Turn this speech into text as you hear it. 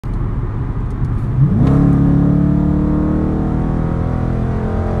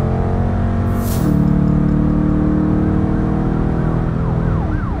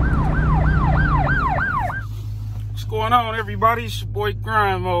everybody? It's your boy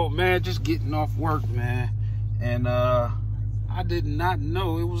Grind Mode, man. Just getting off work, man. And I did not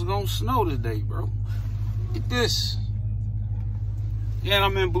know it was gonna snow today, bro. Look at this. Yeah,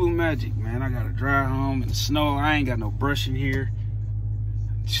 I'm in Blue Magic, man. I gotta drive home in the snow. I ain't got no brush in here.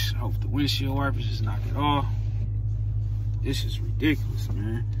 Just hope the windshield wipers just knock it off. This is ridiculous,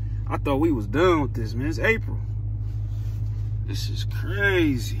 man. I thought we was done with this, man. It's April. This is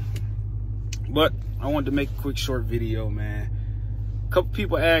crazy. But I wanted to make a quick short video, man. A couple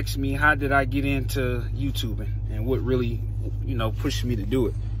people asked me how did I get into YouTubing and what really, you know, pushed me to do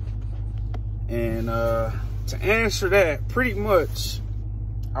it. And to answer that, pretty much,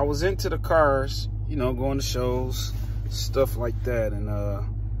 I was into the cars, you know, going to shows, stuff like that. And,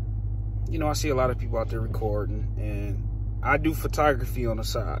 you know, I see a lot of people out there recording, and I do photography on the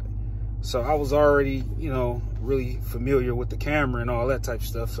side. So I was already, you know, really familiar with the camera and all that type of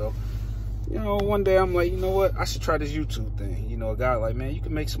stuff. So, you know, one day I'm like, you know what? I should try this YouTube thing. You know, a guy like, man, you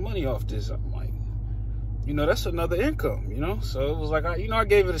can make some money off this. I'm like, you know, that's another income, you know? So it was like, I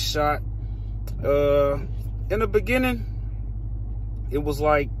gave it a shot. In the beginning, it was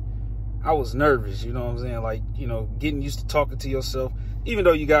like, I was nervous, you know what I'm saying? Like, you know, getting used to talking to yourself, even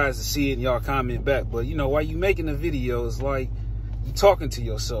though you guys see it and y'all comment back. But, you know, while you making the video, it's like you talking to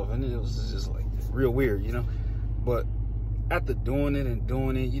yourself, and it was just like real weird, you know? But after doing it,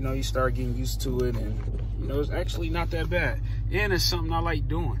 you know, you start getting used to it, and, you know, it's actually not that bad. And it's something I like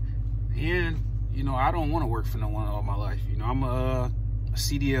doing. And, you know, I don't want to work for no one all my life. You know, I'm a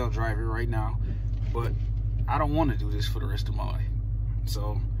CDL driver right now, but I don't want to do this for the rest of my life.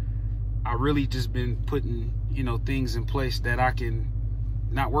 So I really just been putting, you know, things in place that I can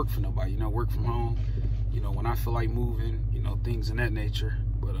not work for nobody, you know, work from home, you know, when I feel like moving, you know, things in that nature.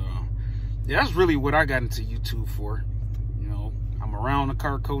 But yeah, that's really what I got into YouTube for. You know, I'm around the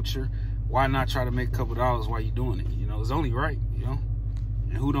car culture. Why not try to make a couple dollars while you're doing it? You know, it's only right, you know,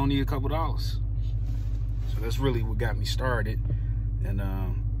 and who don't need a couple dollars? So that's really what got me started. And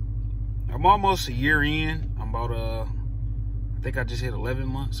I'm almost a year in. I'm about I think I just hit 11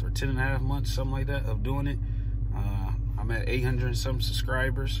 months or 10 and a half months, something like that, of doing it. I'm at 800 and some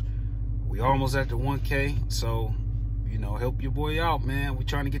subscribers. We almost at the 1K. So, you know, help your boy out, man. We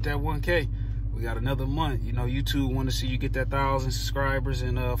trying to get that 1K. We got another month. You know, YouTube want to see you get that 1,000 subscribers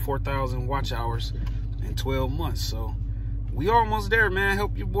and 4,000 watch hours in 12 months. So we almost there, man.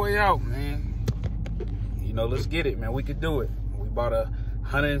 Help your boy out, man. You know, let's get it, man. We could do it. We about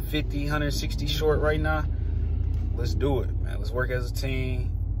 150, 160 short right now. Let's do it, man. Let's work as a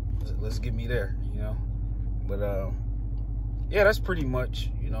team. Let's get me there, you know. But yeah, that's pretty much,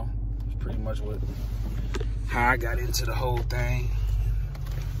 you know, that's pretty much how I got into the whole thing.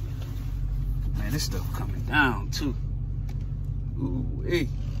 Man, this stuff coming down too. Ooh, hey,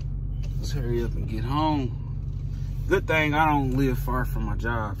 let's hurry up and get home. Good thing I don't live far from my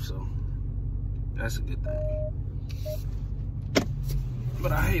job, so that's a good thing.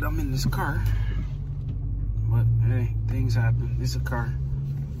 But I hate I'm in this car. But hey, things happen. It's a car.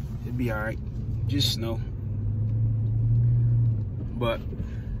 It'll be all right. Just snow. But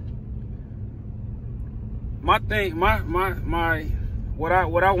my thing, what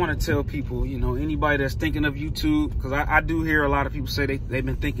I want to tell people, you know, anybody that's thinking of YouTube, because I do hear a lot of people say they've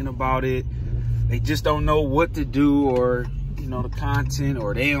been thinking about it. They just don't know what to do, or, you know, the content,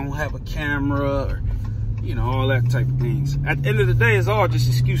 or they don't have a camera, or, you know, all that type of things. At the end of the day, it's all just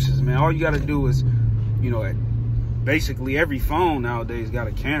excuses, man. All you got to do is, you know, basically every phone nowadays got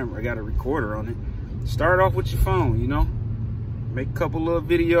a camera, got a recorder on it. Start off with your phone, you know, make a couple of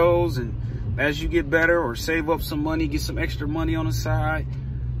videos, and as you get better or save up some money, get some extra money on the side,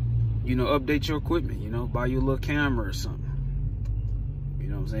 you know, update your equipment, you know, buy you a little camera or something. You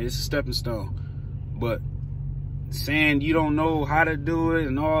know what I'm saying? It's a stepping stone. But saying you don't know how to do it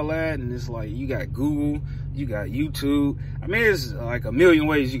and all that, and it's like you got Google, you got YouTube. I mean, there's like a million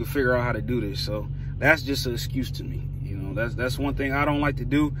ways you can figure out how to do this. So that's just an excuse to me. You know, that's one thing I don't like to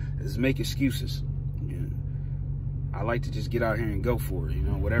do, is make excuses. You know, I like to just get out here and go for it. You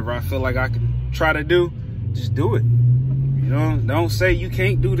know, whatever I feel like I can try to do, just do it. You know, don't say you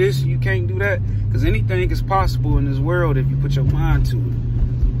can't do this, you can't do that, because anything is possible in this world if you put your mind to it.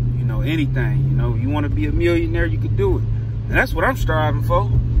 You know, anything. You know, you want to be a millionaire, you could do it. And that's what I'm striving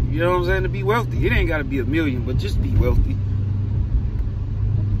for. You know what I'm saying? To be wealthy. It ain't got to be a million, but just be wealthy.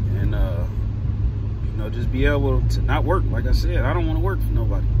 And, you know, just be able to not work. Like I said, I don't want to work for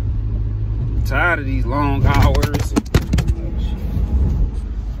nobody. I'm tired of these long hours.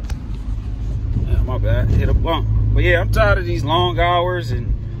 Yeah, my bad. Hit a bump. But yeah, I'm tired of these long hours,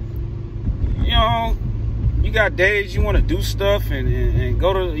 and, you know, you got days you want to do stuff and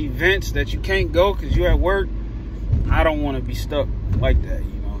go to events that you can't go because you're at work. I don't want to be stuck like that,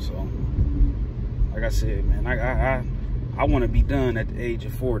 you know. So, like I said, man, I want to be done at the age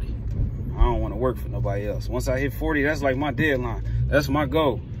of 40. I don't want to work for nobody else. Once I hit 40, that's like my deadline. That's my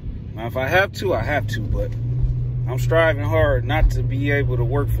goal. Now, if I have to, I have to, but I'm striving hard not to be able to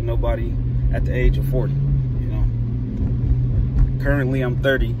work for nobody at the age of 40, you know. Currently, I'm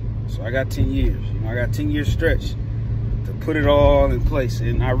 30, so I got 10 years. You know, I got 10 years stretch to put it all in place.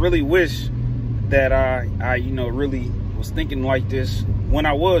 And I really wish that I you know, really was thinking like this when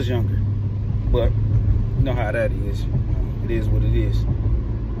I was younger. But you know how that is. You know, it is what it is.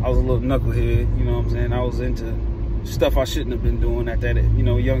 I was a little knucklehead, you know what I'm saying? I was into stuff I shouldn't have been doing at that, you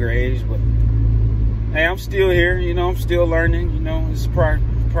know, younger age. But hey, I'm still here, you know, I'm still learning, you know, it's a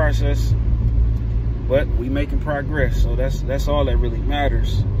process. But we making progress, so that's all that really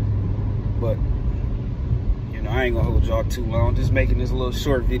matters. But you know, I ain't gonna hold y'all too long. Just making this a little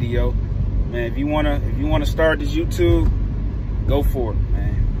short video. Man, if you wanna start this YouTube, go for it,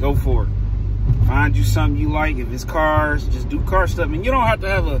 man. Go for it. Find you something you like. If it's cars, just do car stuff. And you don't have to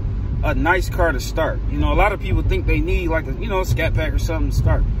have a nice car to start. You know, a lot of people think they need like a, you know, a Scat Pack or something to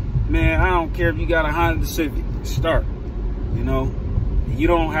start. Man, I don't care if you got a Honda Civic, start. You know, you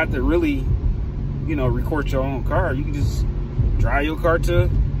don't have to really, you know, record your own car. You can just drive your car to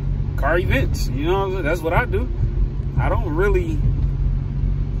car events. You know, that's what I do. I don't really,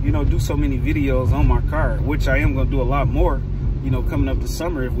 you know, do so many videos on my car, which I am gonna do a lot more, you know, coming up this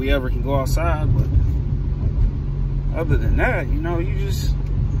summer if we ever can go outside. But other than that, you know, you just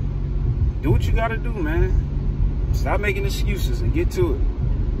do what you gotta do, man. Stop making excuses and get to it.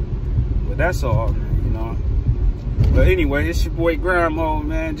 But that's all, man, you know. But anyway, it's your boy Grind Mode,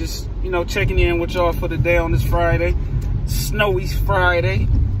 man. Just, you know, checking in with y'all for the day on this Friday. Snowy Friday.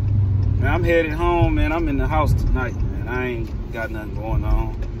 Man, I'm headed home, man. I'm in the house tonight, man. I ain't got nothing going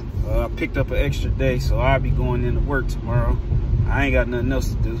on. I picked up an extra day, so I'll be going into work tomorrow. I ain't got nothing else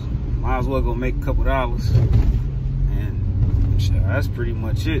to do. Might as well go make a couple dollars. And that's pretty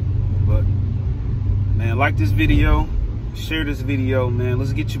much it. But, man, like this video. Share this video, man.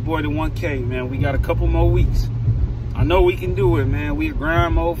 Let's get your boy to 1K, man. We got a couple more weeks. I know we can do it, man. We a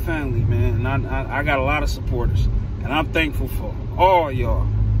Grind Mode family, man. And I got a lot of supporters. And I'm thankful for all y'all.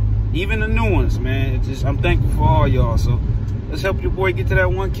 Even the new ones, man. I'm thankful for all y'all. So let's help your boy get to that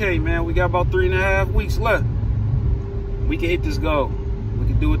 1K, man. We got about 3.5 weeks left. We can hit this goal. We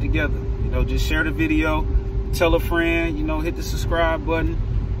can do it together. You know, just share the video. Tell a friend. You know, hit the subscribe button.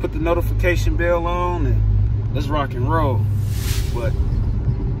 Put the notification bell on. And let's rock and roll. But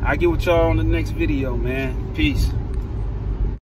I'll get with y'all on the next video, man. Peace.